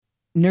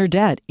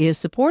Nerdette is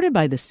supported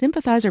by the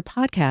Sympathizer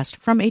podcast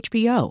from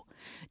HBO.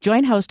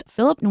 Join host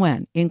Philip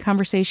Nguyen in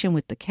conversation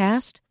with the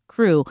cast,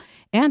 crew,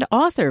 and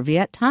author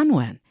Viet Thanh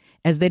Nguyen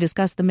as they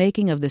discuss the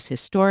making of this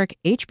historic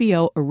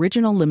HBO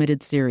original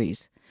limited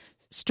series.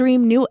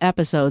 Stream new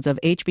episodes of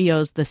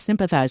HBO's The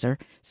Sympathizer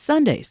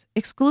Sundays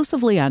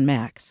exclusively on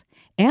Max,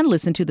 and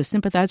listen to the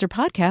Sympathizer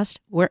podcast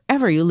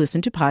wherever you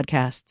listen to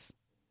podcasts.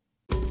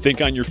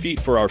 Think on your feet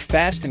for our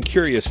Fast and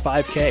Curious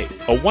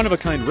 5K, a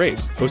one-of-a-kind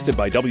race hosted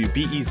by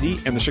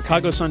WBEZ and the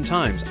Chicago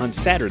Sun-Times on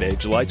Saturday,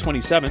 July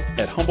 27th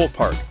at Humboldt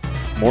Park.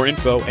 More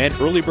info and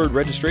early bird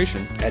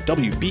registration at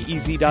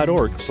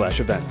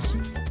wbez.org/events.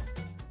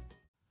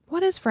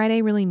 What does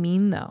Friday really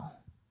mean, though?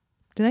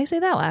 Did I say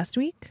that last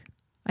week?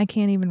 I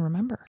can't even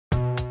remember.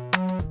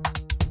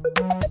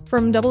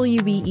 From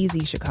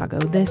WBEZ Chicago,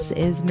 this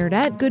is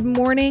Nerdette. Good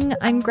morning.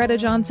 I'm Greta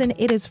Johnson.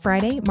 It is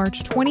Friday,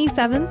 March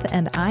 27th,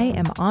 and I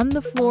am on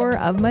the floor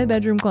of my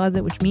bedroom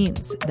closet, which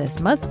means this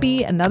must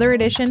be another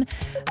edition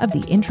of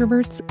the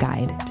Introvert's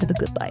Guide to the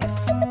Good Life.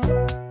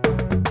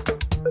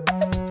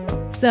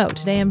 So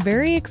today I'm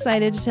very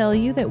excited to tell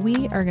you that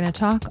we are going to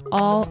talk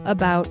all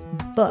about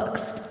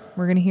books.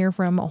 We're going to hear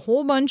from a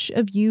whole bunch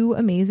of you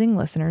amazing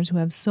listeners who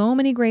have so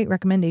many great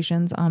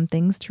recommendations on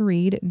things to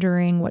read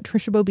during what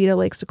Trisha Bobita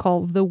likes to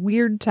call the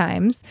weird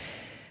times.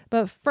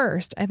 But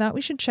first, I thought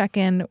we should check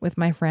in with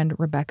my friend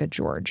Rebecca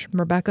George.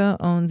 Rebecca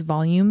owns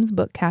Volumes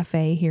Book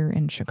Cafe here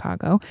in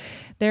Chicago.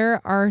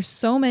 There are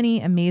so many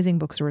amazing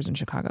bookstores in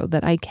Chicago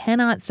that I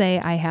cannot say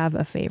I have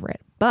a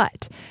favorite.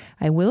 But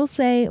I will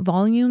say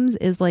Volumes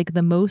is like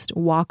the most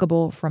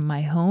walkable from my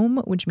home,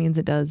 which means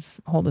it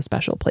does hold a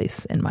special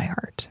place in my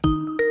heart.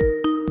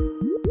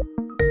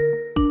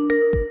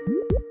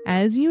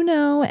 As you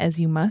know, as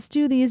you must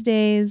do these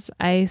days,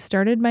 I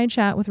started my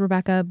chat with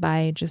Rebecca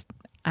by just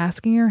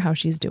asking her how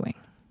she's doing.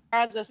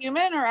 As a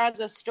human or as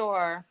a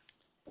store?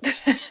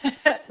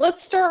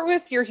 Let's start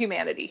with your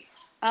humanity.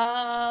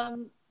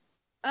 I'm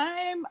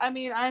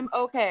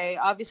okay.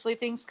 Obviously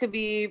things could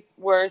be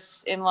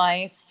worse in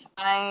life.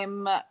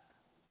 I'm,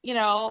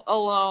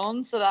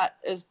 alone, so that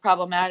is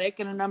problematic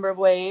in a number of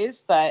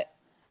ways, but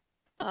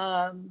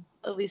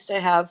at least I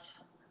have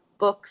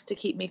books to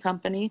keep me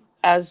company,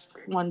 as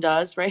one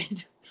does,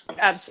 right?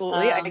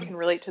 Absolutely. I can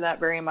relate to that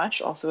very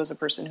much, also as a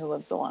person who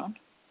lives alone.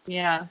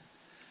 Yeah.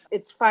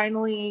 It's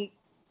finally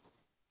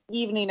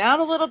evening out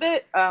a little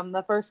bit.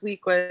 The first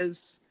week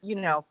was,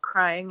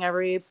 crying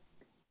every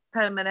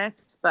 10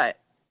 minutes, but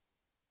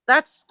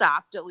that's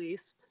stopped at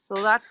least. So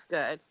that's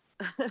good.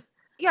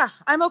 Yeah,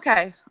 I'm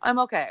okay.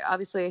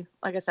 Obviously,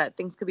 like I said,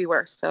 things could be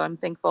worse. So I'm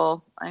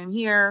thankful I'm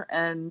here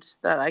and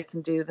that I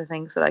can do the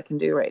things that I can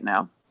do right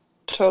now.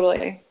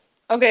 Totally.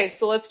 Okay,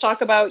 so let's talk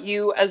about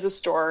you as a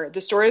store.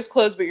 The store is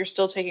closed, but you're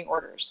still taking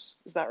orders.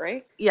 Is that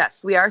right?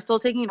 Yes, we are still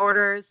taking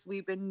orders.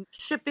 We've been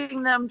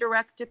shipping them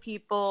direct to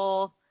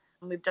people.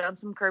 We've done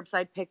some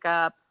curbside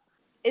pickup.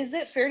 Is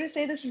it fair to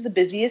say this is the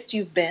busiest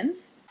you've been?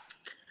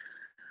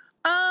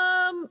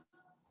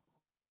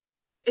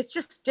 It's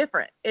just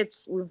different.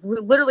 We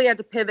literally had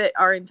to pivot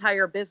our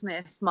entire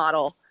business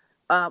model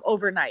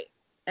overnight,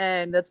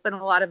 and that's been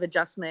a lot of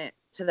adjustment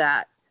to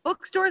that.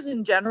 Bookstores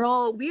in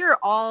general, we are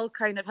all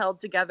kind of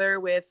held together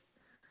with,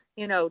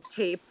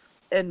 tape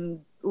and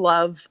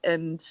love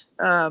and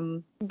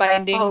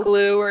binding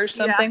glue or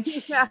something.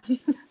 Yeah.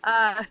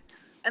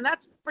 And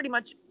that's pretty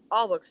much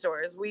all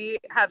bookstores. We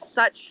have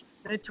such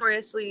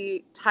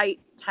notoriously tight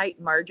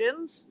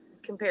margins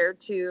compared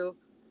to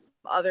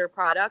other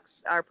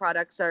products. Our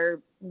products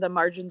the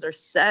margins are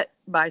set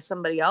by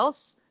somebody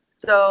else.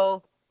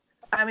 So,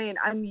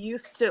 I'm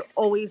used to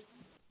always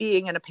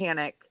being in a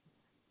panic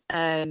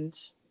and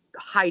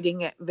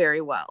hiding it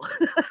very well.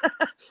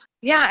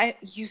 Yeah,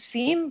 you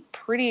seem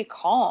pretty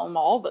calm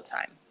all the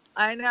time.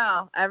 I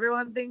know.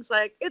 Everyone thinks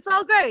like it's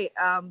all great,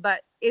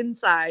 but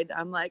inside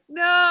I'm like,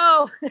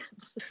 no.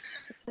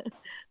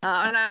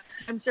 And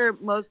I'm sure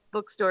most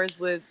bookstores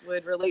would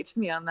relate to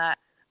me on that.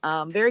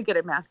 Very good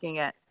at masking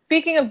it.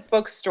 Speaking of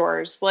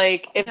bookstores,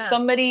 like if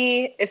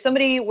somebody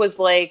was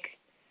like,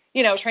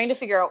 trying to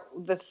figure out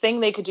the thing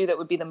they could do that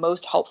would be the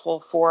most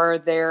helpful for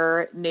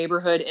their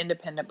neighborhood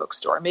independent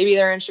bookstore. Maybe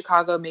they're in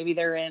Chicago, maybe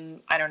they're in,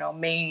 I don't know,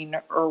 Maine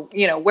or,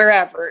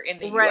 wherever in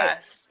the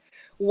U.S.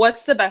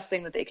 What's the best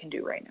thing that they can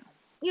do right now?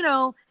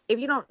 If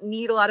you don't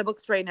need a lot of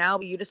books right now,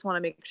 but you just want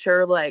to make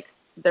sure like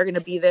they're going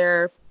to be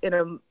there in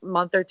a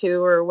month or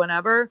two or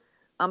whenever,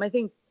 I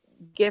think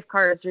gift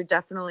cards are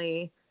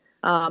definitely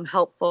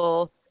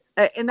helpful.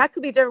 And that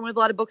could be different with a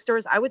lot of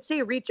bookstores. I would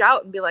say reach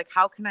out and be like,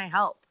 how can I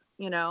help?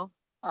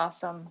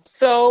 Awesome.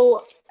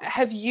 So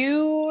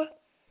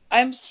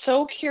I'm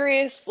so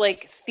curious,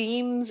 like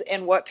themes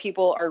and what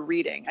people are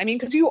reading.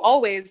 Because you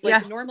always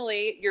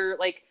normally you're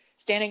like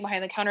standing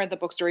behind the counter at the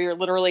bookstore, you're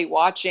literally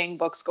watching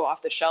books go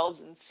off the shelves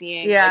and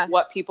seeing like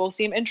what people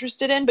seem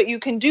interested in, but you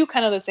can do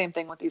kind of the same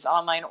thing with these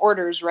online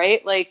orders,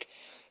 right? Like,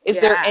 is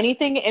there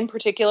anything in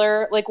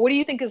particular, like, what do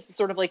you think is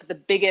sort of like the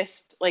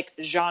biggest like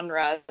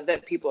genre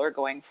that people are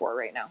going for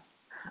right now?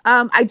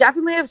 I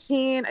definitely have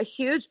seen a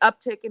huge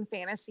uptick in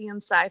fantasy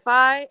and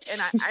sci-fi,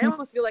 and I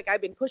almost feel like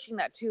I've been pushing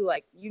that too.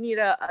 Like, you need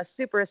a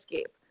super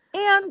escape.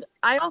 And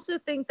I also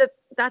think that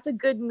that's a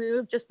good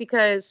move just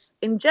because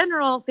in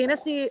general,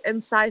 fantasy and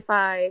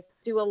sci-fi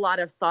do a lot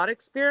of thought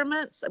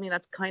experiments. I mean,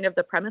 that's kind of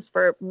the premise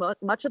for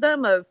much of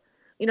them of,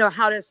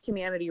 how does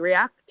humanity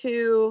react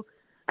to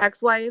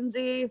X, Y, and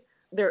Z?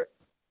 There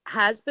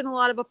has been a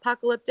lot of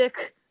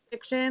apocalyptic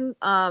fiction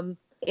and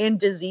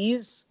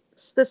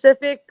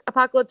disease-specific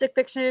apocalyptic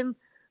fiction.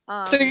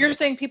 So you're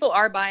saying people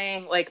are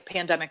buying like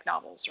pandemic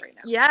novels right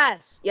now?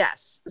 Yes.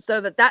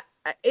 So that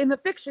in the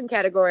fiction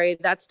category,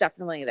 that's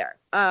definitely there.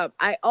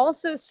 I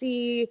also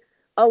see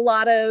a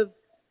lot of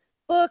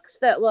books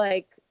that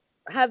like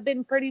have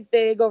been pretty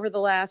big over the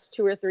last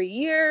 2 or 3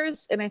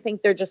 years, and I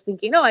think they're just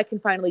thinking, I can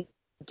finally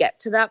get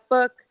to that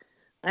book.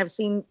 I've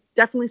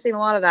definitely seen a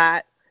lot of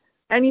that.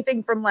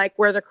 Anything from like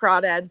Where the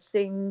Crawdads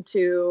Sing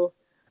to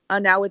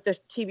now with the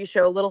TV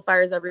show Little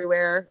Fires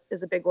Everywhere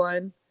is a big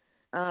one.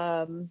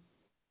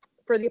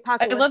 For the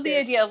apocalypse. I love the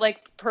idea of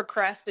like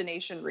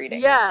procrastination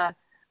reading. Yeah.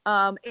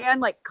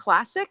 And like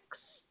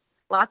classics,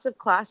 lots of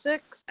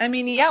classics. I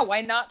mean, yeah,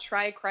 why not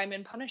try Crime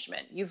and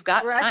Punishment? You've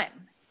got time.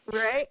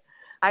 Right.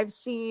 I've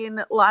seen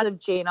a lot of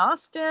Jane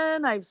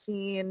Austen. I've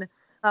seen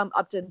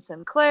Upton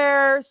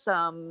Sinclair,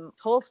 some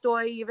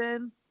Tolstoy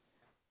even.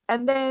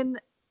 And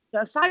then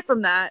aside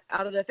from that,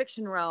 out of the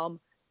fiction realm,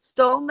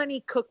 so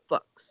many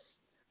cookbooks.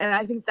 And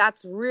I think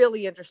that's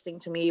really interesting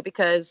to me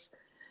because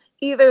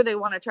either they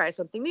want to try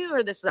something new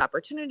or this is an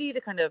opportunity to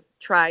kind of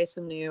try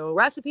some new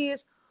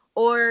recipes,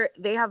 or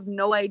they have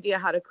no idea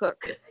how to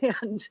cook.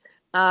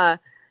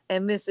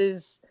 And this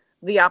is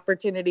the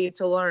opportunity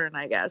to learn,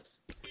 I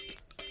guess.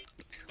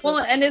 Well,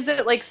 and is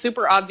it like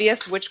super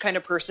obvious which kind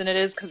of person it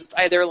is? Because it's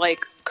either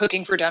like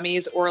Cooking for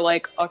Dummies or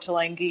like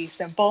Ottolenghi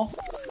Simple.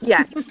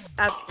 Yes,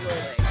 absolutely.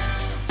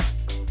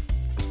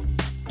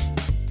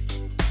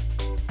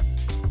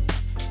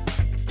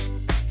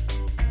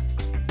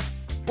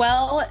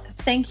 Well,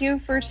 thank you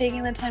for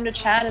taking the time to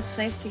chat. It's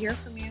nice to hear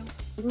from you.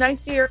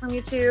 Nice to hear from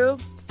you too.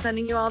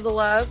 Sending you all the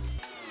love.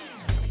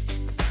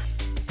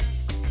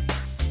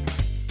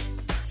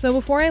 So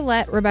before I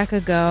let Rebecca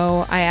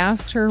go, I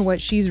asked her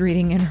what she's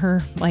reading in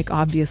her,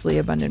 obviously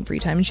abundant free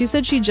time. And she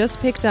said she just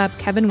picked up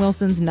Kevin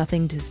Wilson's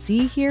Nothing to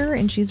See Here,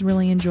 and she's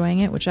really enjoying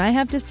it, which I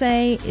have to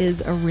say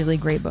is a really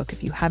great book.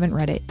 If you haven't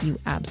read it, you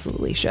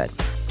absolutely should.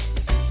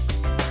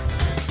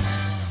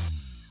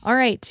 All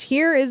right,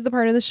 here is the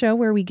part of the show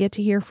where we get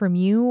to hear from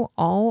you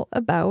all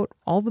about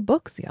all the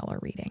books y'all are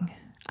reading.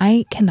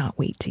 I cannot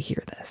wait to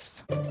hear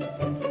this.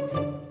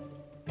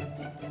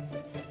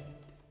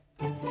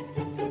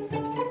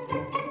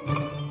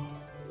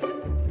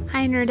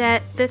 Hi,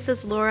 Nerdette. This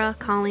is Laura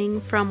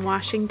calling from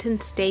Washington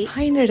State.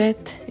 Hi,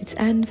 Nerdette. It's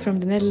Anne from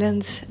the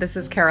Netherlands. This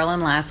is Carolyn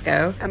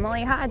Lasco.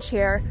 Emily Hodge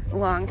here.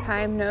 Long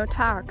time no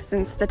talk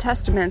since the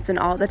Testaments and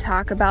all the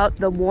talk about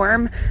the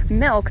warm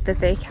milk that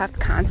they kept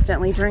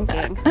constantly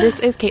drinking.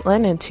 This is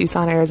Caitlin in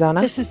Tucson,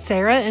 Arizona. This is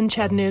Sarah in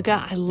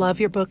Chattanooga. I love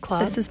your book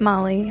club. This is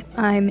Molly.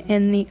 I'm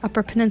in the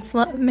Upper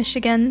Peninsula of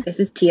Michigan. This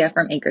is Tia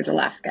from Anchorage,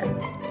 Alaska.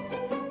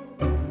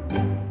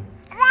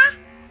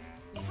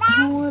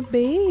 Oh,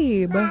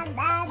 babe.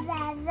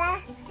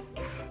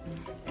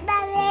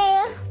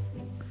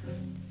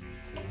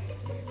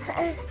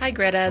 Hi,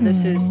 Greta.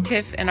 This is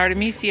Tiff and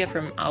Artemisia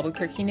from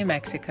Albuquerque, New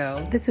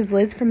Mexico. This is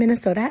Liz from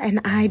Minnesota,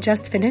 and I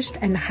just finished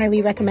and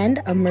highly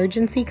recommend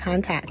Emergency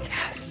Contact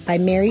by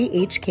Mary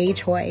H.K.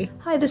 Choi.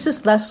 Hi, this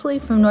is Leslie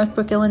from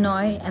Northbrook,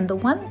 Illinois, and the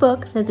one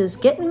book that is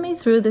getting me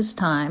through this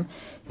time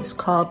is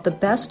called The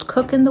Best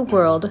Cook in the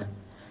World,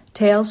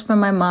 Tales from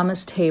My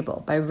Mama's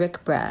Table by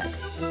Rick Bragg.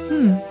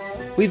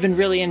 We've been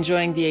really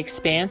enjoying the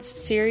Expanse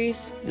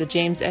series, the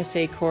James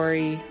S.A.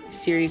 Corey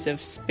series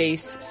of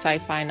space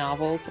sci-fi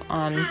novels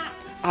on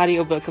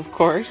audiobook, of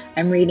course.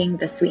 I'm reading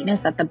The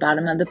Sweetness at the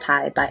Bottom of the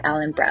Pie by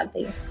Alan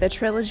Bradley. The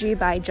trilogy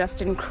by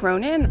Justin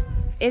Cronin.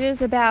 It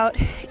is about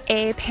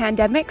a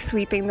pandemic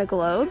sweeping the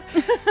globe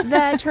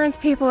that turns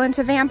people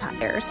into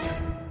vampires.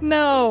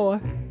 No.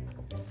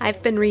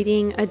 I've been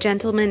reading A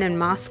Gentleman in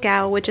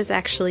Moscow, which is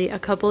actually a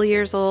couple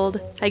years old,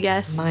 I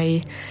guess.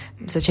 My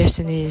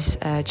suggestion is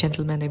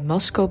Gentleman in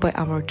Moscow by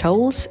Amor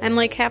Towles. I'm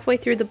halfway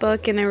through the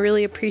book, and I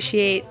really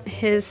appreciate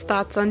his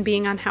thoughts on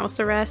being on house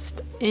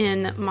arrest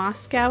in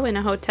Moscow in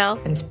a hotel.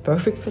 And it's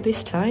perfect for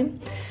this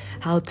time.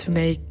 How to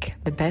make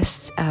the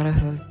best out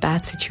of a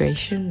bad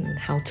situation and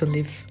how to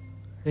live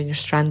when you're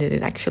stranded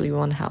in actually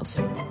one house.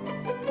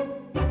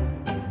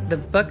 The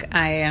book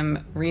I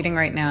am reading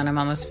right now and I'm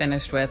almost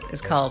finished with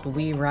is called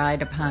We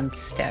Ride Upon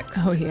Sticks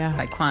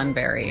by Quan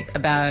Berry,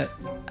 about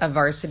a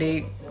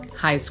varsity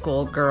high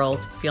school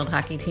girls field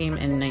hockey team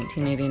in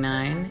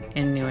 1989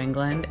 in New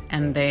England,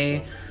 and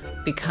they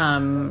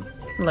become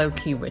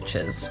low-key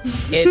witches.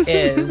 It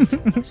is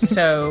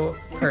so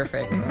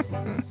perfect.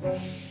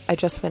 I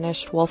just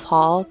finished Wolf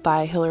Hall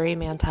by Hilary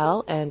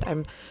Mantel, and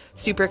I'm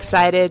super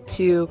excited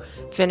to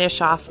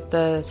finish off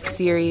the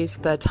series,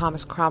 the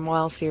Thomas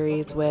Cromwell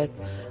series, with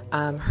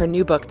her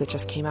new book that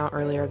just came out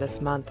earlier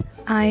this month.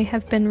 I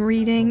have been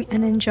reading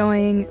and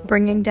enjoying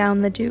Bringing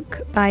Down the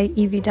Duke by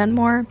Evie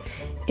Dunmore.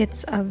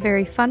 It's a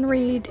very fun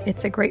read.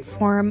 It's a great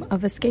form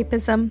of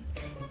escapism,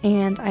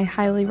 and I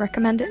highly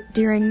recommend it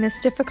during this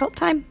difficult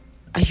time.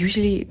 I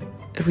usually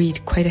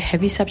read quite a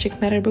heavy subject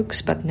matter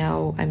books, but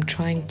now I'm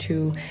trying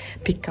to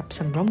pick up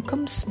some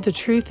rom-coms. The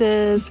truth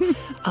is,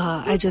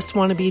 I just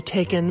want to be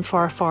taken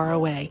far, far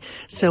away.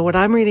 So what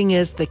I'm reading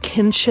is The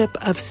Kinship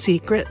of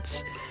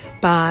Secrets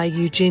by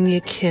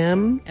Eugenia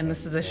Kim. And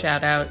this is a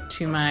shout out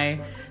to my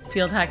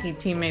field hockey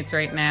teammates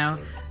right now: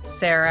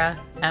 Sarah,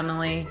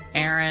 Emily,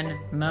 Aaron,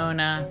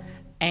 Mona,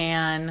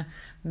 Anne,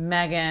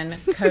 Megan,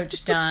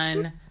 Coach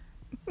Dunn,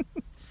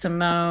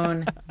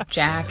 Simone,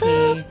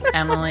 Jackie,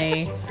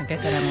 Emily. I think I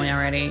said Emily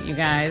already. You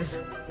guys,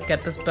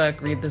 get this book,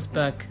 read this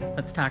book.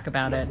 Let's talk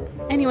about it.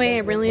 Anyway,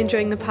 I'm really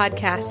enjoying the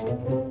podcast.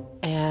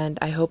 And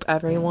I hope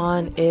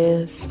everyone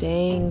is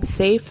staying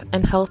safe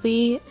and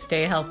healthy.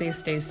 Stay healthy,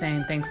 stay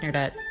sane. Thanks,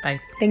 Nerdette.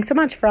 Bye. Thanks so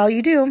much for all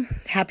you do.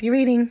 Happy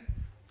reading.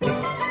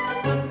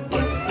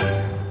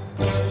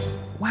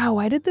 Wow,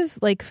 why did the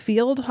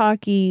field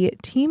hockey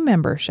team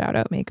member shout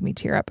out make me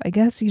tear up? I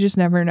guess you just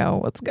never know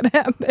what's going to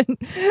happen.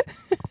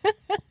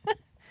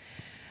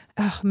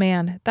 Oh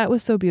man, that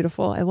was so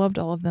beautiful. I loved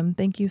all of them.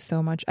 Thank you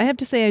so much. I have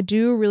to say, I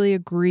do really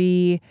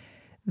agree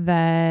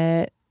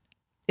that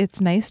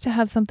it's nice to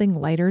have something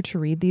lighter to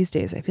read these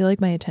days. I feel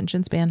like my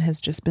attention span has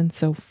just been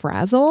so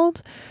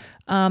frazzled.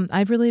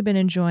 I've really been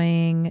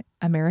enjoying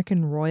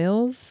American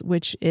Royals,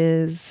 which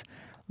is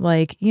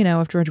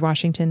if George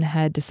Washington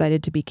had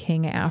decided to be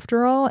king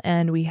after all,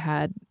 and we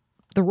had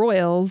the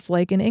royals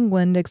like in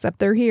England, except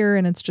they're here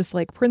and it's just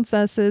like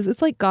princesses.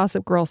 It's like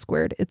Gossip Girl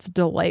squared. It's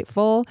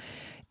delightful.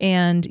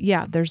 And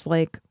yeah, there's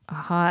like a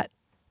hot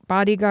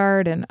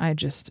bodyguard and I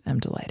just am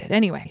delighted.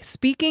 Anyway,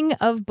 speaking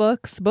of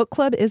books, book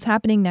club is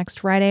happening next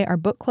Friday. Our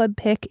book club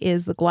pick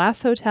is The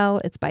Glass Hotel.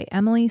 It's by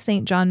Emily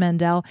St. John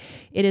Mandel.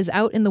 It is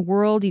out in the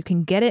world. You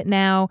can get it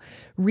now.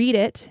 Read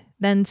it.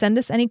 Then send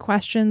us any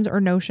questions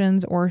or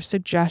notions or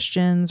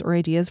suggestions or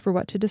ideas for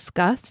what to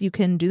discuss. You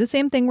can do the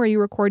same thing where you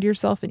record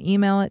yourself and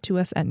email it to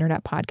us at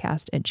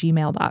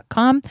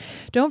nerdettepodcast@gmail.com.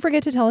 Don't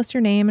forget to tell us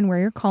your name and where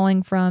you're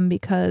calling from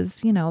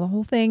because, the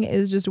whole thing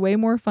is just way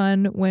more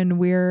fun when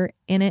we're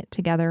in it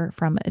together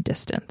from a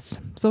distance.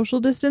 Social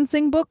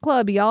distancing book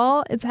club,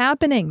 y'all. It's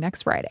happening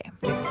next Friday.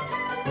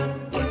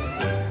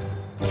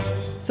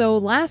 So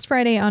last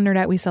Friday on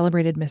Nerdette, we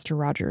celebrated Mr.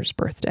 Rogers'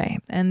 birthday.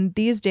 And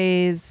these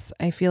days,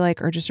 I feel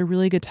like, are just a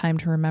really good time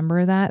to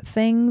remember that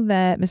thing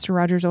that Mr.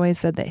 Rogers always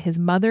said that his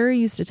mother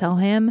used to tell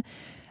him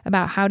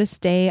about how to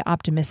stay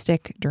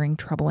optimistic during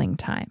troubling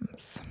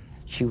times.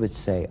 She would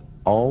say,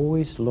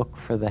 always look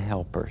for the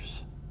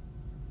helpers.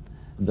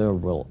 There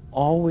will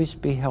always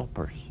be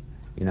helpers,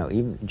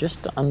 even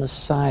just on the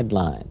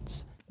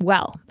sidelines.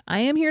 Well, I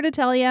am here to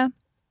tell you,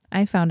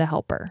 I found a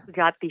helper. We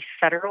got the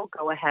federal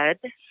go-ahead.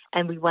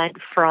 And we went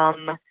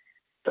from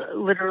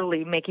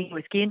literally making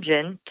whiskey and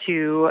gin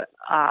to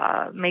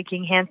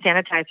making hand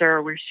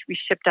sanitizer. We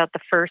shipped out the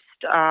first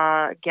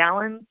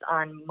gallons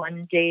on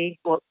Monday.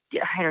 Well,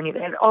 I don't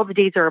even, all the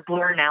days are a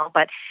blur now,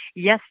 but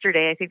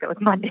yesterday, I think that was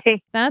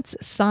Monday. That's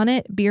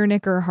Sonnet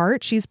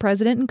Biernicker-Hart. She's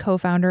president and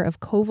co-founder of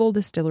Koval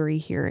Distillery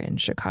here in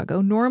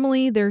Chicago.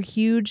 Normally, their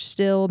huge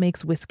still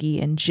makes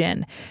whiskey and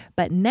gin,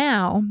 but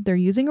now they're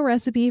using a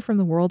recipe from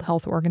the World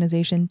Health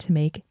Organization to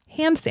make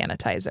hand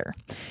sanitizer.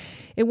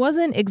 It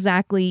wasn't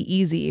exactly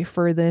easy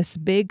for this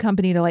big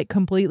company to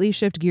completely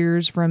shift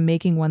gears from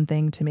making one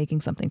thing to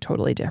making something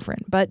totally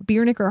different. But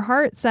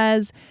Biernicker-Hart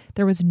says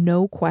there was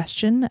no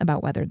question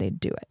about whether they'd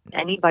do it.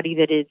 Anybody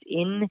that is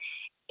in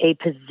a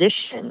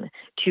position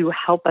to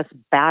help us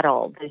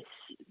battle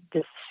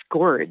this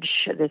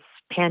scourge, this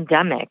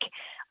pandemic,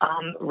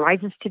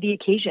 rises to the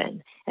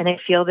occasion. And I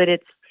feel that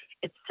it's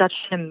such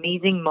an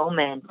amazing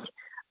moment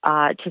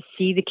to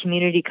see the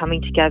community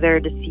coming together,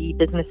 to see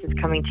businesses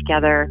coming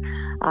together,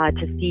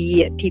 to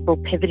see people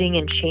pivoting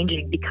and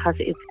changing because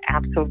it's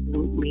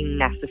absolutely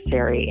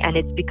necessary. And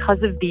it's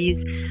because of these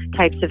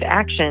types of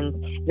actions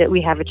that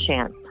we have a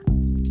chance.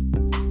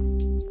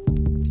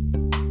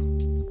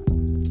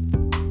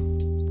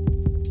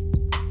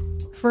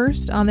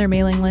 First on their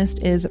mailing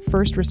list is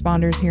first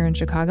responders here in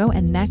Chicago,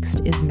 and next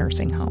is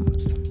nursing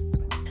homes.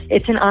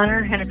 It's an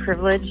honor and a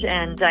privilege,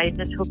 and I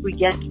just hope we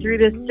get through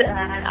this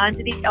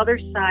onto the other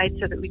side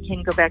so that we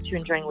can go back to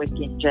enjoying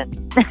whiskey and gin.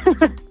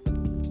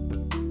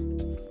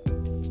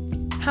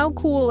 How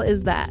cool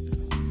is that?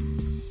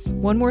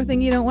 One more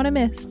thing you don't want to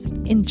miss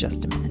in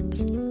just a minute.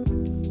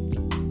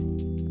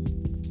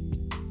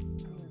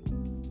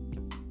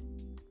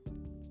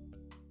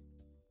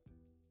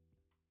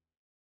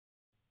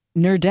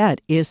 Nerdette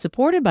is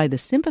supported by the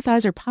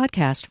Sympathizer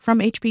podcast from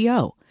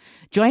HBO.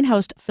 Join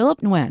host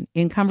Philip Nguyen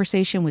in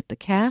conversation with the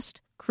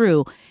cast,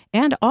 crew,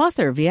 and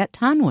author Viet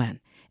Thanh Nguyen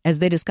as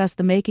they discuss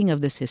the making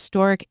of this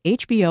historic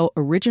HBO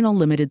original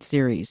limited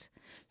series.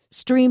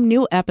 Stream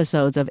new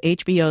episodes of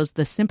HBO's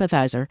The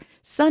Sympathizer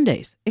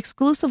Sundays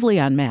exclusively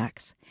on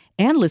Max.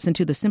 And listen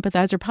to the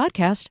Sympathizer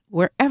podcast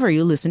wherever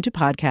you listen to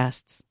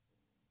podcasts.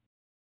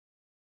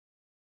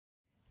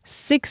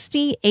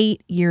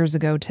 68 years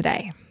ago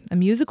today, a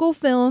musical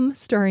film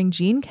starring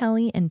Gene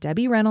Kelly and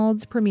Debbie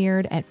Reynolds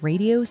premiered at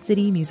Radio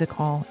City Music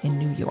Hall in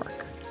New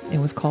York. It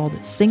was called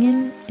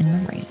Singin' in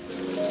the Rain.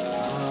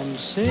 I'm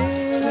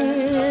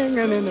singing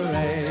in the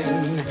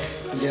rain,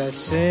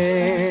 just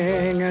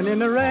singing in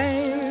the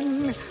rain.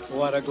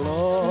 What a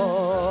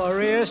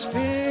glorious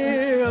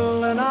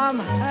feeling, I'm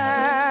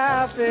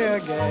happy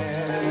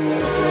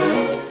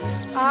again.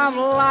 I'm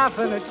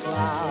laughing at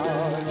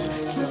clouds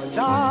so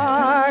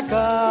dark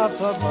up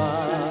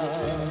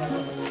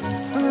above.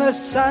 And the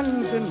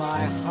sun's in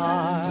my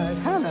heart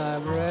and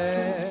I'm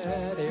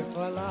ready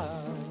for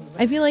love.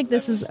 I feel like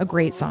this is a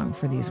great song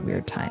for these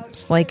weird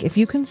times. Like, if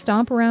you can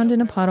stomp around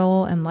in a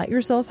puddle and let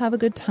yourself have a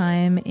good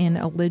time in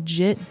a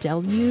legit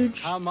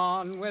deluge, come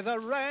on with the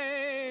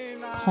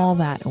rain, call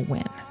that a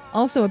win.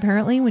 Also,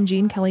 apparently, when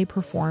Gene Kelly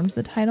performed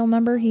the title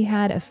number, he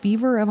had a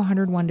fever of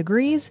 101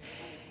 degrees,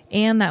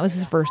 and that was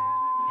his first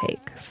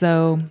take.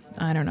 So,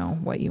 I don't know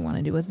what you want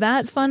to do with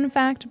that fun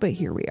fact, but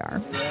here we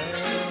are.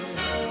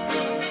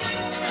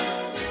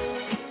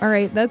 All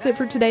right, that's it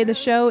for today. The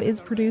show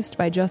is produced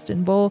by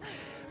Justin Bull.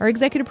 Our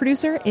executive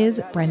producer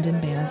is Brendan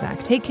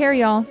Banaszak. Take care,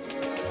 y'all.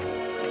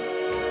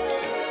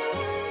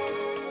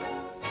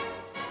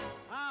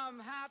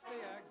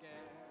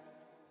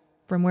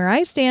 From where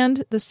I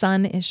stand, the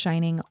sun is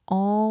shining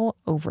all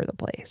over the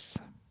place.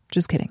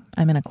 Just kidding.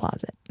 I'm in a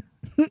closet.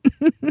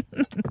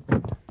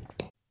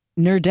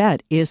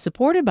 Nerdette is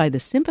supported by the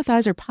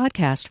Sympathizer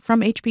podcast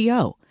from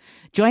HBO.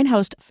 Join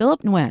host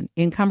Philip Nguyen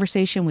in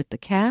conversation with the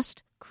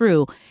cast,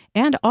 crew,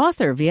 and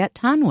author Viet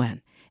Thanh Nguyen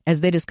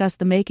as they discuss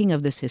the making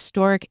of this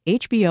historic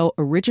HBO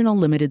original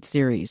limited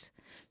series.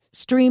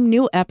 Stream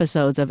new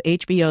episodes of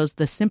HBO's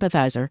The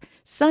Sympathizer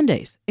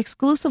Sundays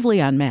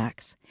exclusively on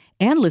Max.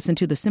 And listen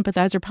to the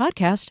Sympathizer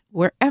podcast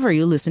wherever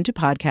you listen to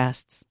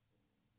podcasts.